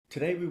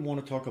Today we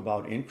want to talk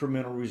about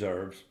incremental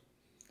reserves,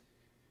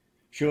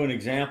 show an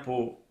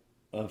example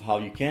of how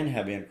you can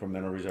have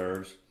incremental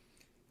reserves,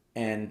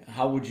 and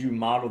how would you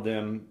model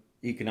them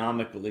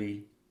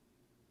economically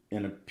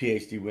in a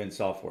PHDWin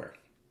software.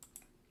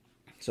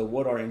 So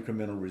what are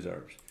incremental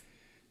reserves?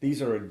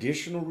 These are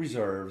additional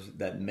reserves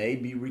that may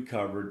be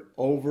recovered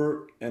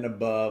over and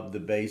above the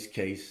base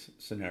case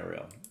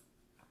scenario.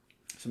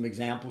 Some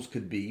examples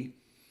could be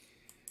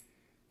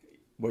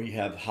where you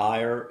have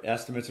higher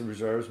estimates of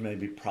reserves,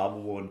 maybe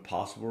probable and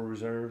possible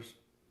reserves.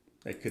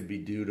 That could be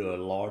due to a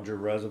larger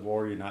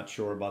reservoir. You're not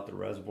sure about the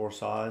reservoir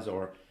size,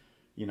 or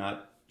you're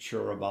not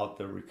sure about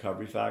the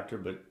recovery factor,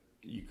 but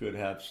you could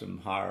have some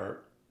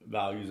higher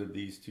values of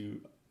these two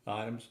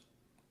items.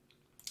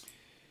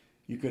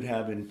 You could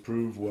have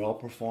improved well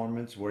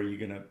performance where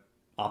you're going to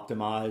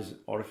optimize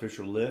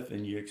artificial lift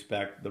and you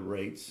expect the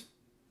rates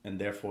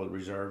and therefore the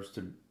reserves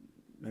to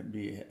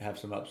maybe have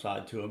some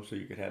upside to them, so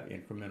you could have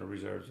incremental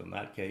reserves in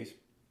that case.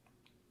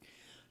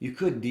 You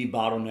could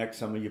debottleneck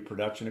some of your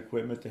production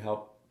equipment to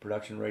help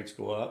production rates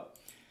go up.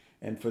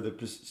 And for the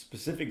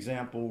specific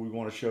example we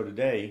want to show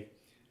today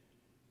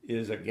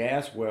is a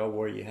gas well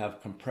where you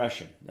have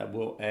compression that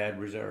will add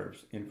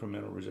reserves,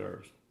 incremental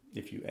reserves,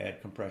 if you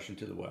add compression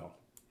to the well.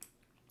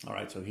 All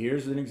right, so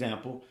here's an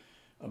example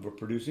of a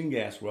producing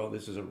gas well.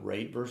 This is a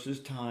rate versus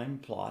time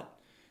plot.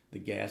 The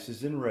gas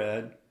is in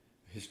red,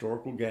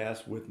 historical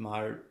gas with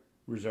my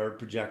reserve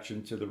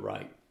projection to the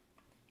right.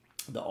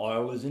 The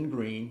oil is in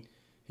green,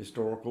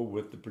 historical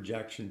with the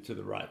projection to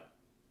the right.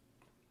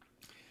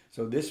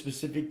 So this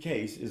specific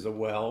case is a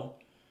well,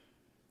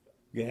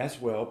 gas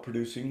well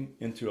producing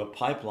into a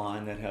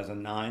pipeline that has a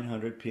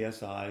 900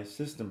 psi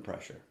system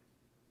pressure.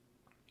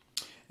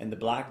 And the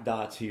black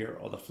dots here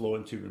are the flow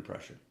and tubing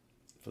pressure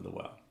for the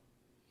well.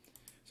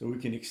 So we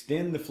can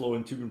extend the flow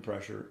and tubing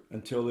pressure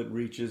until it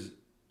reaches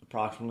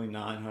approximately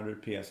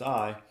 900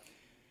 psi.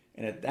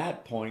 And at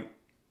that point,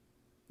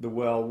 the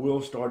well will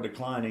start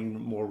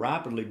declining more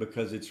rapidly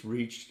because it's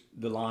reached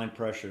the line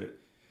pressure.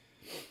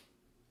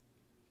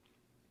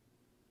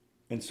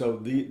 And so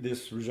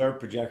this reserve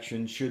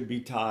projection should be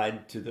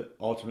tied to the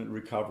ultimate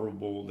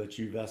recoverable that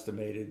you've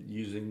estimated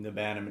using the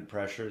abandonment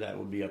pressure that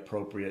would be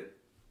appropriate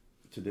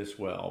to this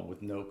well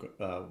with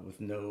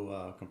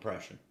no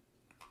compression.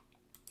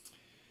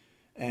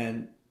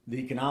 And the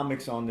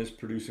economics on this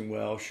producing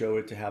well show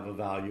it to have a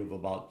value of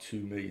about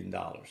 $2 million.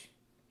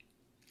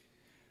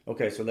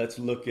 Okay, so let's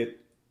look at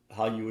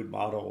how you would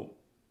model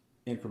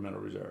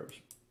incremental reserves.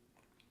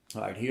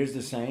 All right, here's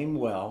the same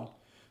well,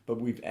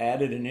 but we've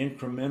added an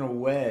incremental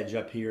wedge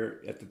up here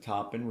at the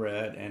top in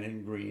red and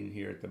in green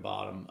here at the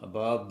bottom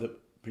above the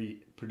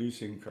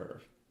producing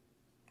curve.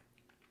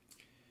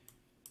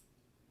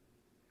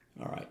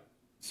 All right,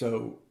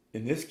 so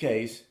in this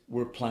case,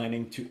 we're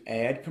planning to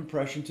add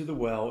compression to the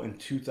well in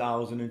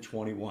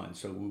 2021.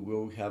 So we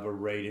will have a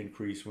rate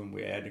increase when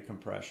we add the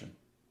compression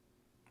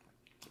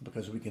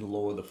because we can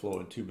lower the flow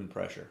and tubing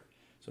pressure.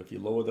 So if you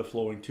lower the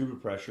flow and tubing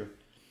pressure,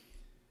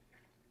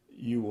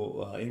 you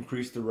will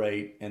increase the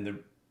rate,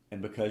 and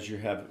because you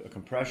have a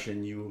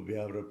compression, you will be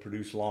able to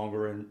produce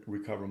longer and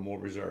recover more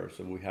reserves.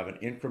 So we have an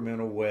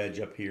incremental wedge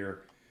up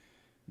here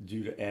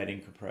due to adding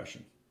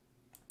compression.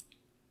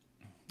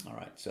 All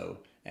right, so,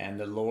 and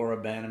the lower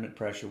abandonment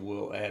pressure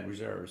will add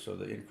reserves. So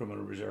the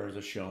incremental reserves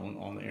are shown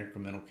on the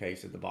incremental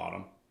case at the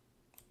bottom.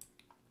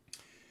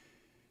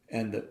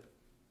 And the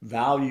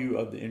value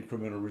of the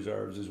incremental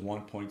reserves is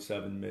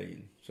 1.7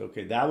 million. So,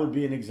 okay, that would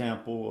be an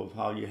example of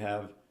how you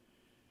have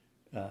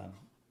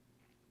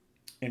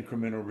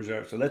incremental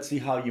reserves. So let's see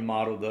how you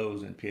model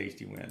those in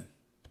PHDWin.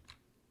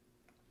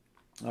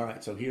 All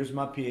right, so here's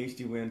my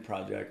PHDWin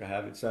project. I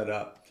have it set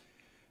up.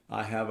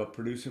 I have a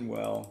producing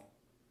well,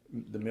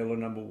 the Miller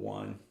number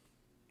 1.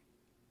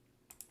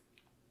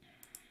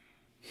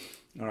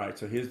 All right,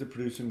 so here's the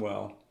producing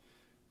well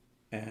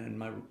and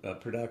my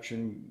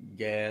production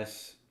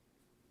gas,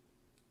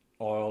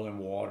 oil and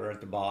water at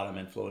the bottom,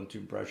 and flow and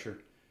tube pressure.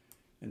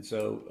 And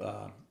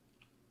so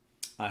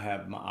I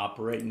have my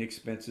operating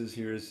expenses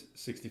here is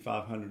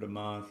 $6,500 a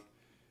month.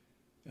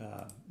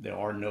 There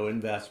are no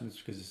investments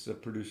because it's a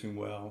producing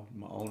well.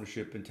 My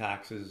ownership and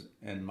taxes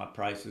and my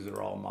prices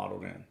are all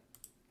modeled in.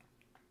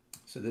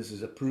 So this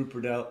is a proved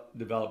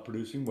developed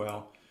producing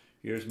well.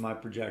 Here's my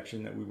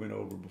projection that we went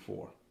over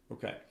before.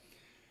 Okay.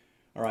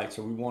 All right,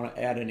 so we want to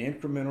add an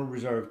incremental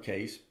reserve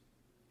case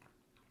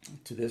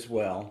to this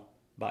well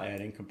by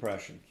adding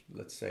compression.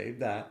 Let's save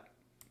that.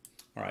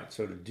 All right,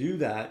 so to do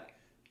that,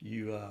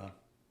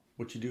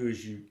 what you do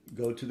is you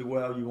go to the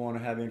well you want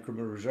to have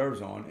incremental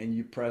reserves on, and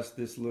you press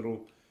this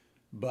little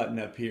button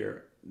up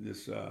here,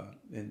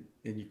 and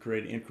you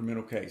create an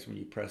incremental case when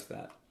you press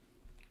that.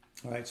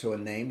 All right, so a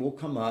name will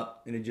come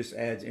up, and it just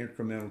adds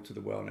incremental to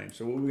the well name.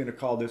 So what we're going to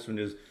call this one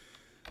is,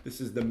 this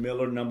is the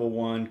Miller number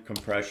 1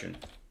 compression.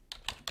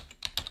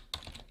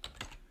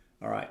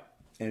 All right,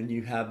 and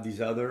you have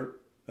these other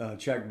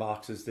check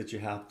boxes that you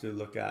have to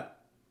look at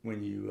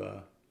when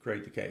you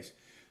create the case.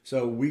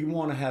 So we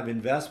want to have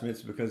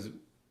investments because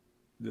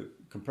the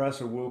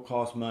compressor will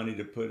cost money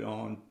to put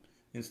on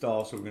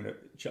install. So we're going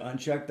to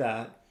uncheck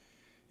that.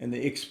 And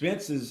the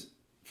expenses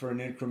for an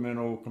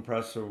incremental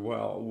compressor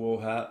well will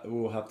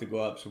have to go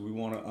up. So we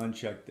want to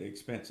uncheck the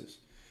expenses.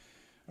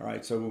 All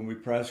right, so when we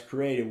press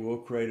create, it will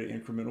create an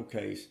incremental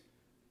case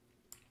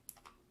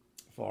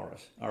for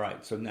us. All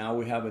right, so now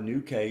we have a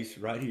new case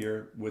right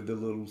here with the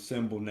little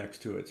symbol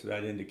next to it. So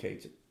that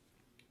indicates it.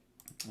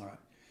 All right.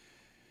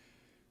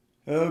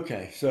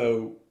 Okay,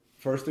 so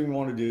first thing we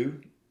want to do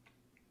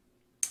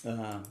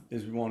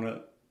is we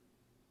want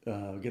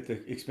to get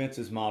the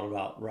expenses modeled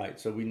out right.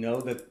 So we know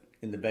that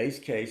in the base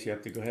case, you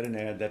have to go ahead and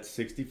add that's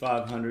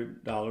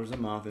 $6,500 a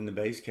month in the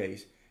base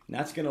case. And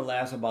that's going to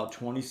last about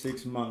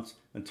 26 months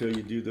until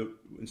you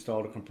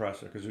install the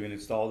compressor, because we're going to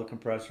install the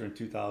compressor in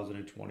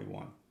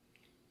 2021.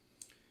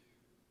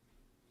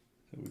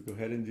 So we go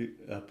ahead and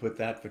put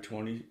that for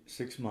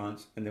 26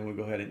 months, and then we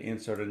go ahead and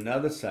insert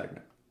another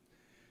segment.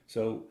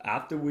 So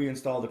after we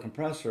install the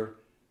compressor,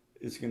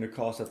 it's going to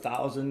cost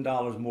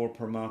 $1,000 more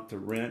per month to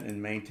rent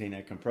and maintain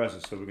that compressor.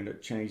 So we're going to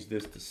change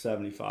this to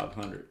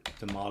 $7,500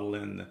 to model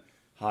in the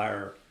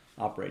higher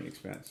operating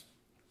expense.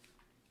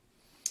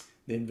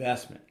 The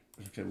investment.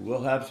 Okay,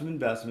 we'll have some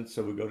investments.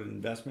 So we go to the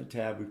investment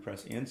tab, we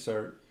press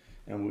insert,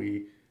 and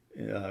we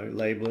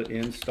label it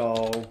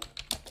install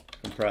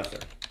compressor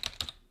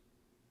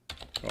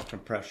or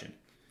compression.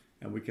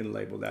 And we can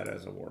label that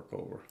as a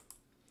workover.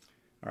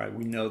 All right,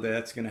 we know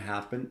that's going to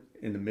happen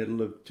in the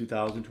middle of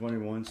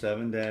 2021.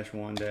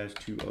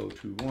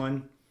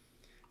 7-1-2021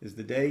 is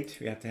the date.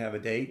 We have to have a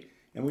date.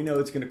 And we know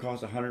it's going to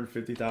cost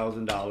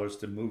 $150,000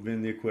 to move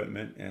in the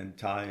equipment and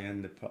tie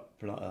in the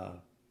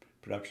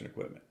production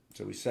equipment.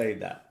 So we save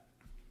that.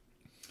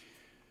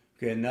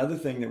 Okay, another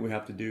thing that we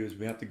have to do is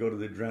we have to go to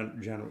the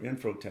general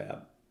info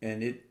tab.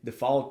 And it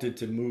defaulted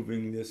to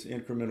moving this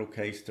incremental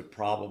case to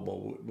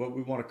probable. What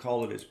we want to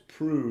call it is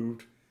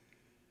proved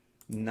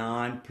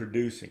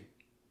non-producing.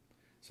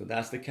 So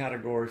that's the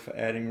category for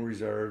adding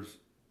reserves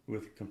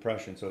with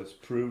compression. So it's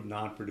proved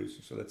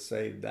non-producing. So let's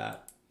save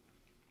that.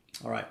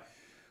 All right.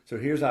 So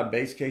here's our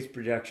base case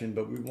projection,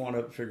 but we want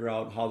to figure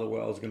out how the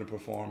well is going to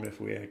perform if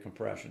we add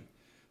compression.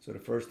 So the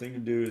first thing to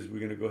do is we're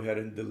going to go ahead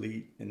and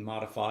delete and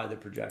modify the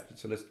projection.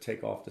 So let's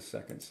take off the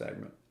second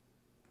segment.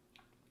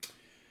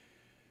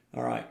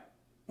 All right.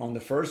 On the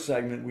first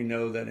segment, we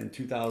know that in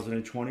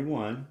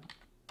 2021,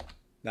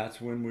 that's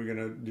when we're going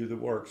to do the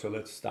work. So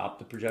let's stop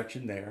the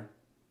projection there.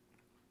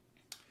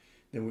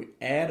 Then we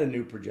add a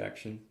new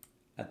projection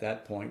at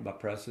that point by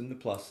pressing the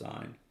plus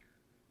sign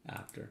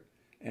after.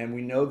 And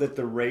we know that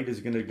the rate is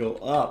going to go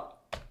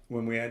up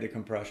when we add the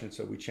compression,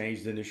 so we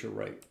change the initial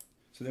rate.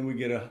 So then we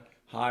get a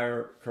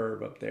higher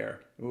curve up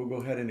there. And we'll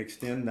go ahead and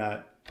extend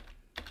that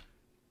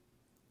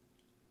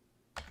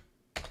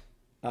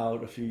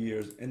out a few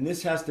years. And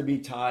this has to be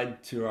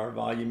tied to our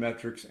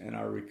volumetrics and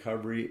our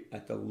recovery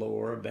at the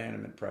lower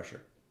abandonment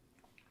pressure.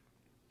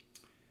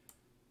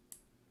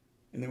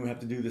 And then we have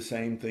to do the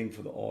same thing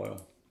for the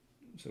oil.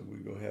 So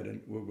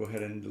we'll go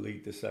ahead and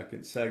delete the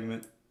second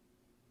segment.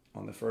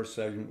 On the first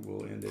segment,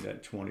 we'll end it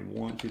at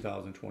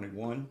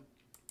 2021.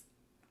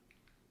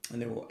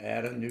 And then we'll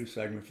add a new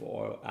segment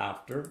for oil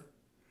after.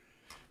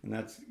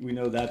 And we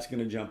know that's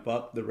going to jump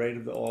up. The rate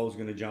of the oil is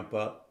going to jump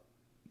up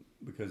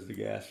because the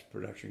gas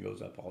production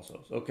goes up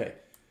also. Okay.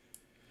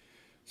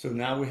 So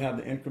now we have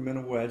the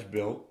incremental wedge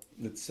built.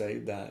 Let's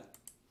save that.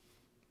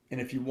 And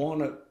if you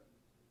want to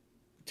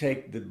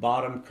take the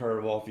bottom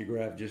curve off your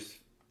graph just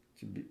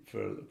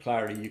for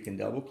clarity, you can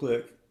double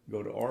click,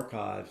 go to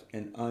archives,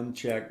 and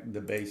uncheck the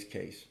base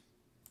case.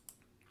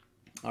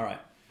 All right,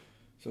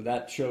 so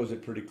that shows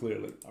it pretty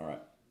clearly. All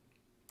right,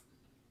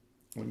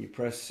 when you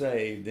press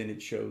save, then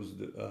it shows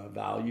the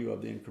value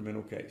of the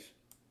incremental case.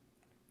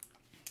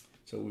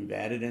 So we've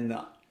added in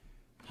the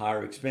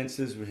higher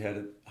expenses, we had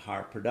a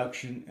higher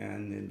production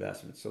and the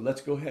investment. So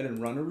let's go ahead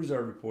and run a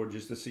reserve report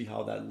just to see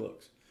how that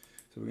looks.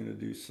 So we're going to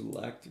do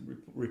select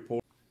report.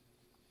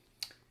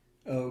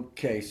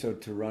 Okay, so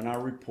to run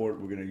our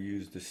report, we're going to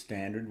use the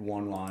standard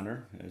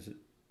one-liner as it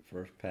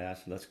first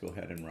pass. Let's go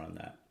ahead and run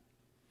that.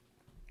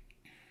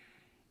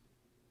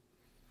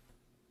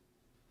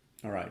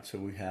 All right, so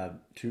we have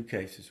two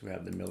cases. We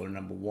have the Miller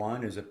number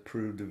 1 is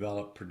approved,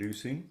 developed,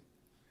 producing.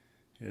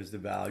 Here's the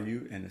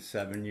value and a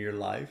 7-year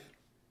life.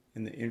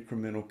 And the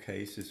incremental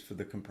case is for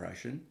the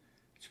compression.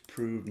 It's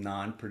proved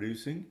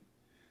non-producing,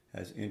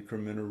 has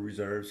incremental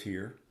reserves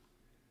here,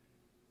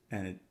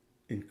 and it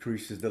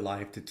increases the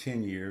life to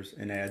 10 years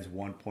and adds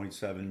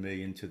 1.7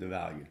 million to the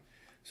value.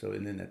 So,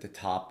 and then at the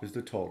top is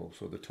the total.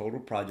 So the total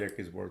project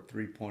is worth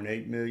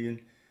 3.8 million,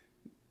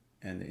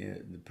 and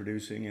the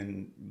producing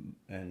and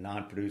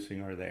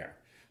non-producing are there.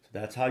 So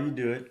that's how you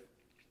do it.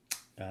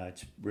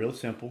 It's real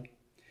simple.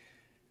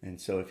 And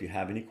so if you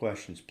have any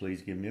questions,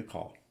 please give me a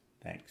call.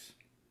 Thanks.